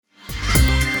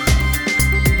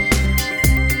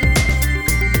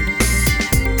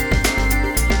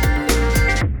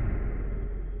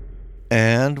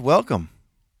And welcome.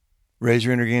 Raise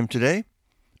your inner game today.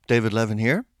 David Levin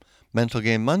here. Mental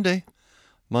Game Monday,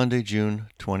 Monday, June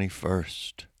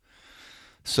 21st.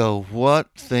 So, what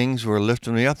things were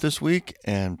lifting me up this week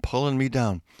and pulling me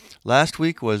down? Last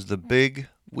week was the big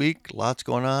week, lots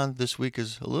going on. This week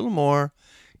is a little more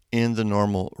in the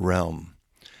normal realm.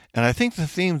 And I think the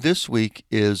theme this week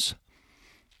is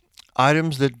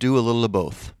items that do a little of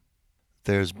both.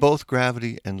 There's both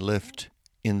gravity and lift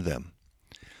in them.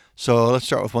 So let's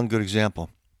start with one good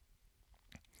example.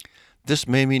 This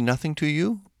may mean nothing to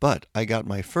you, but I got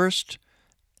my first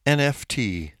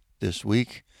NFT this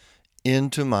week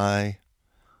into my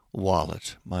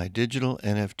wallet, my digital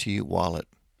NFT wallet.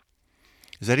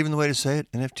 Is that even the way to say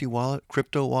it? NFT wallet?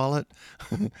 Crypto wallet?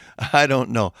 I don't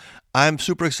know. I'm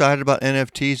super excited about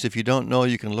NFTs. If you don't know,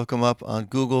 you can look them up on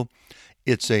Google.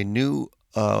 It's a new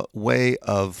way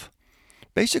of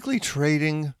basically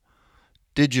trading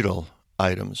digital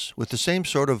items with the same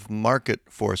sort of market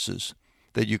forces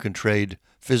that you can trade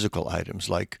physical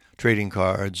items like trading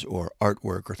cards or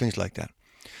artwork or things like that.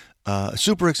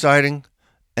 Super exciting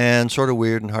and sort of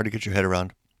weird and hard to get your head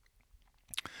around.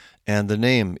 And the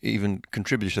name even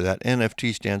contributes to that.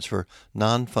 NFT stands for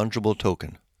non-fungible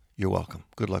token. You're welcome.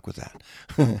 Good luck with that.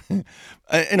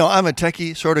 I'm a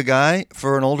techie sort of guy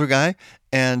for an older guy,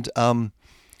 and been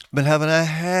having a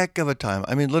heck of a time.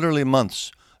 I mean, literally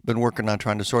months. Been working on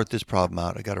trying to sort this problem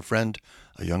out. I got a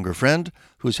younger friend,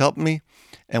 who's helped me,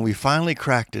 and we finally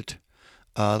cracked it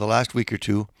the last week or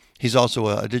two. He's also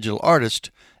a digital artist,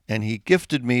 and he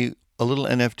gifted me a little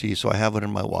NFT, so I have it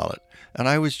in my wallet. And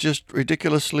I was just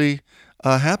ridiculously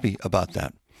happy about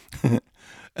that.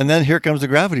 And then here comes the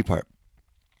gravity part.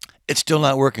 It's still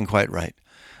not working quite right.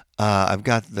 I've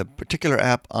got the particular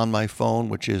app on my phone,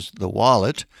 which is the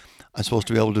wallet. I'm supposed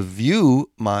to be able to view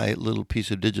my little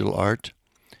piece of digital art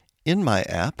in my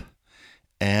app,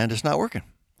 and it's not working.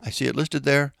 I see it listed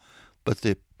there, but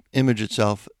the image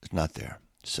itself is not there.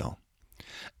 So,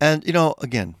 and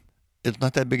again, it's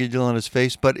not that big a deal on his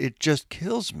face, but it just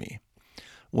kills me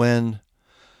when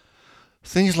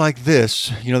things like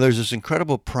this, there's this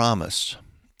incredible promise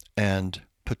and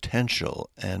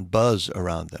potential and buzz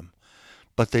around them,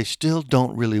 but they still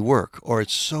don't really work, or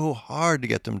it's so hard to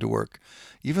get them to work.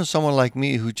 Even someone like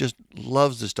me who just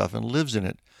loves this stuff and lives in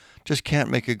it just can't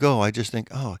make it go. I just think,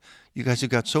 oh, you guys have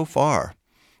got so far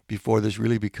before this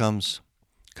really becomes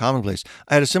commonplace.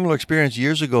 I had a similar experience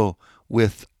years ago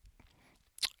with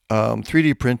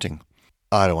 3D printing.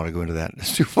 I don't want to go into that.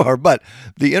 It's too far. But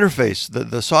the interface,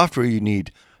 the software you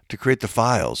need to create the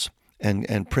files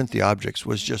and print the objects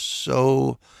was just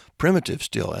so primitive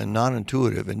still and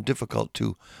non-intuitive and difficult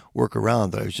to work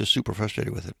around that I was just super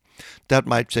frustrated with it. That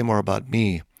might say more about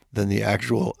me than the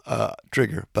actual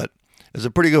trigger, but it's a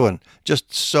pretty good one.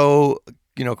 Just so,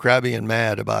 crabby and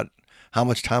mad about how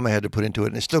much time I had to put into it,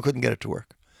 and I still couldn't get it to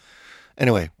work.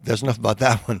 Anyway, there's enough about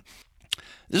that one.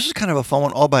 This is kind of a fun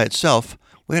one all by itself.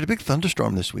 We had a big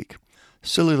thunderstorm this week.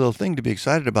 Silly little thing to be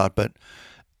excited about, but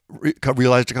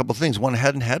realized a couple of things. One, I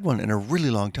hadn't had one in a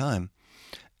really long time,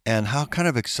 and how kind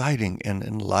of exciting and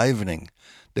enlivening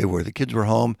they were. The kids were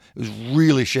home. It was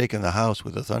really shaking the house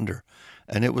with the thunder,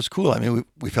 and it was cool. I mean,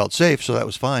 we felt safe, so that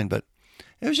was fine, but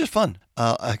it was just fun.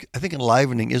 I think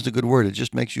enlivening is the good word. It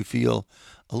just makes you feel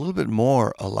a little bit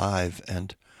more alive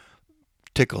and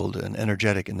tickled and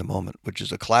energetic in the moment, which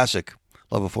is a classic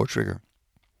Level 4 trigger.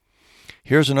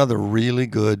 Here's another really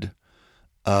good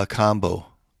combo,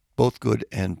 both good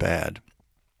and bad.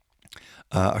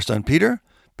 Our son Peter,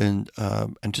 been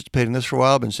anticipating this for a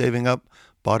while, been saving up,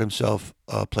 bought himself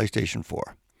a PlayStation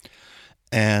 4.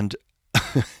 And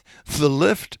the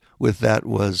lift with that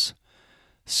was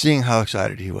seeing how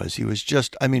excited he was. He was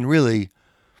just, really,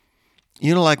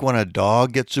 like when a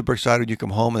dog gets super excited, you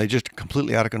come home and they're just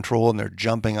completely out of control and they're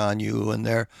jumping on you and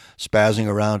they're spazzing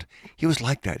around. He was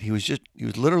like that. He was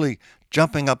literally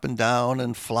jumping up and down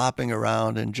and flopping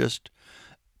around and just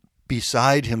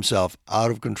beside himself,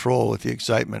 out of control with the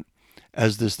excitement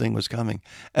as this thing was coming.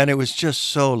 And it was just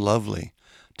so lovely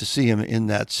to see him in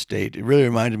that state. It really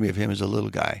reminded me of him as a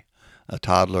little guy, a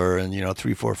toddler and,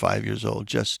 3, 4, 5 years old,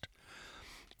 just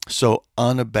so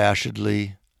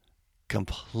unabashedly,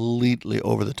 completely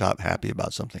over the top happy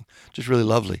about something. Just really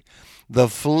lovely. The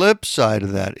flip side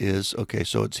of that is, okay,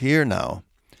 so it's here now,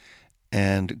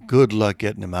 and good luck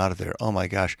getting him out of there. Oh my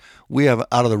gosh. We have,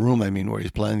 out of the room, where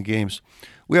he's playing games,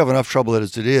 we have enough trouble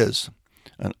as it is.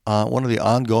 And one of the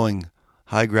ongoing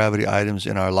high gravity items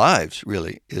in our lives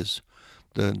really is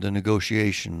the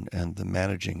negotiation and the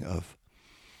managing of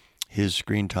his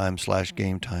screen time /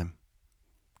 game time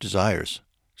desires.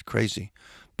 It's crazy.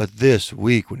 But this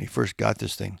week, when he first got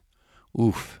this thing,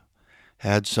 oof,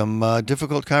 had some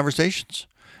difficult conversations,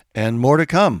 and more to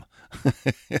come.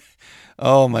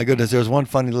 Oh my goodness, there was one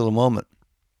funny little moment.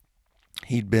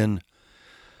 He'd been,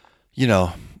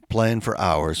 playing for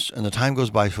hours, and the time goes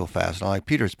by so fast. And I'm like,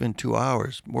 Peter, it's been 2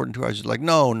 hours, more than 2 hours. He's like,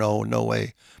 no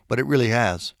way. But it really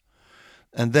has.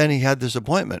 And then he had this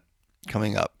appointment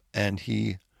coming up, and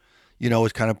he,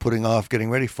 was kind of putting off getting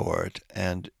ready for it.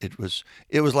 And it was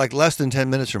like less than 10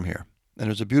 minutes from here. And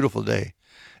it was a beautiful day.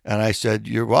 And I said,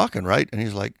 you're walking, right? And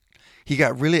he's like, he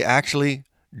got really actually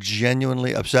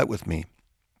genuinely upset with me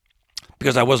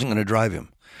because I wasn't going to drive him.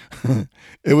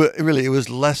 It was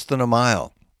less than a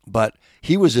mile. But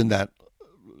he was in that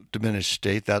diminished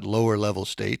state, that lower level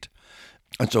state.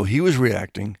 And so he was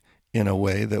reacting in a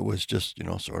way that was just,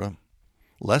 sort of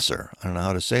lesser. I don't know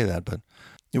how to say that, but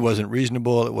it wasn't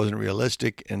reasonable. It wasn't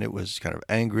realistic. And it was kind of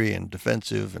angry and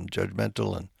defensive and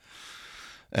judgmental.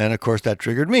 And of course, that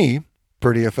triggered me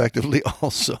pretty effectively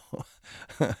also.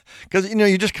 Because,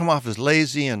 you just come off as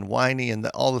lazy and whiny and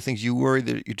all the things you worry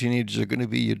that your teenagers are going to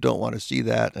be. You don't want to see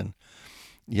that. And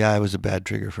yeah, it was a bad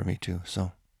trigger for me too.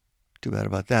 So too bad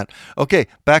about that. Okay,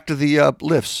 back to the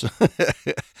lifts.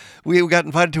 We got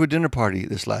invited to a dinner party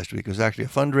this last week. It was actually a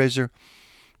fundraiser,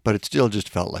 but it still just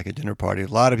felt like a dinner party. A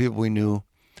lot of people we knew.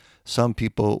 Some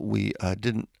people we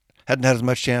hadn't had as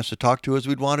much chance to talk to as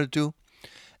we'd wanted to.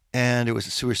 And we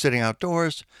were sitting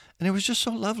outdoors, and it was just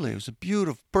so lovely. It was a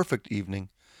beautiful, perfect evening.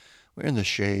 We're in the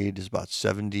shade. It's about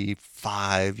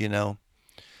 75,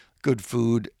 good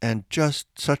food, and just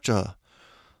such a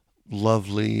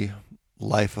lovely,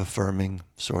 life-affirming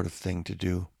sort of thing to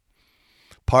do.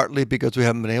 Partly because we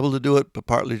haven't been able to do it, but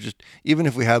partly just, even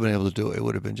if we had been able to do it, it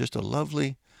would have been just a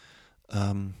lovely,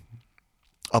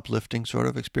 uplifting sort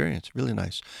of experience. Really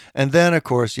nice. And then, of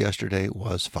course, yesterday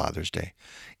was Father's Day.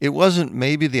 It wasn't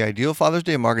maybe the ideal Father's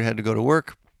Day. Margaret had to go to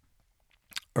work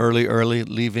early,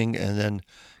 leaving, and then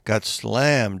got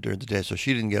slammed during the day, so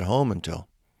she didn't get home until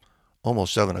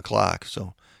almost 7 o'clock,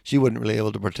 so she wasn't really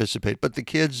able to participate. But the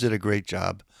kids did a great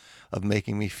job of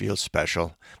making me feel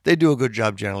special. They do a good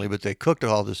job generally, but they cooked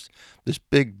all this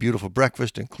big, beautiful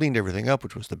breakfast and cleaned everything up,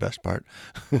 which was the best part.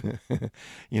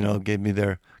 Gave me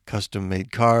their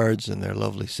custom-made cards and their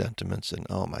lovely sentiments, and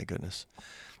oh my goodness.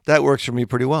 That works for me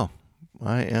pretty well.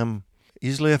 I am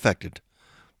easily affected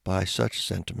by such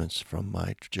sentiments from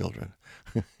my children.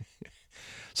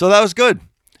 So that was good.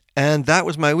 And that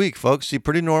was my week, folks. See,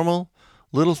 pretty normal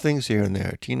little things here and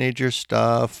there. Teenager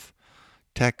stuff,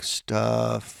 tech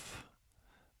stuff,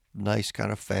 nice kind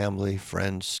of family,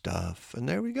 friend stuff. And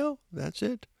there we go. That's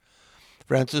it.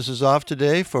 Frances is off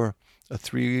today for a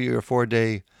 3 or 4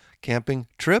 day camping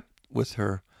trip with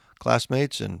her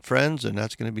classmates and friends, and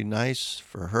that's going to be nice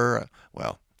for her.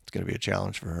 Well, it's going to be a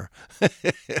challenge for her.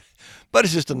 But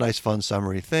it's just a nice, fun,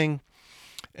 summery thing.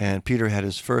 And Peter had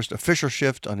his first official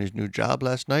shift on his new job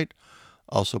last night.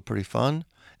 Also pretty fun.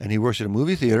 And he works at a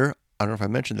movie theater. I don't know if I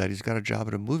mentioned that. He's got a job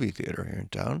at a movie theater here in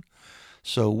town.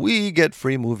 So we get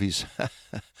free movies.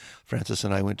 Frances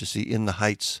and I went to see In the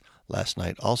Heights last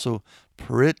night. Also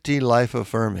pretty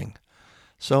life-affirming.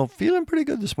 So feeling pretty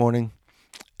good this morning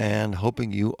and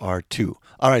hoping you are too.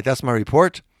 All right, that's my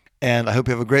report. And I hope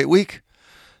you have a great week.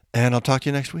 And I'll talk to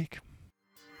you next week.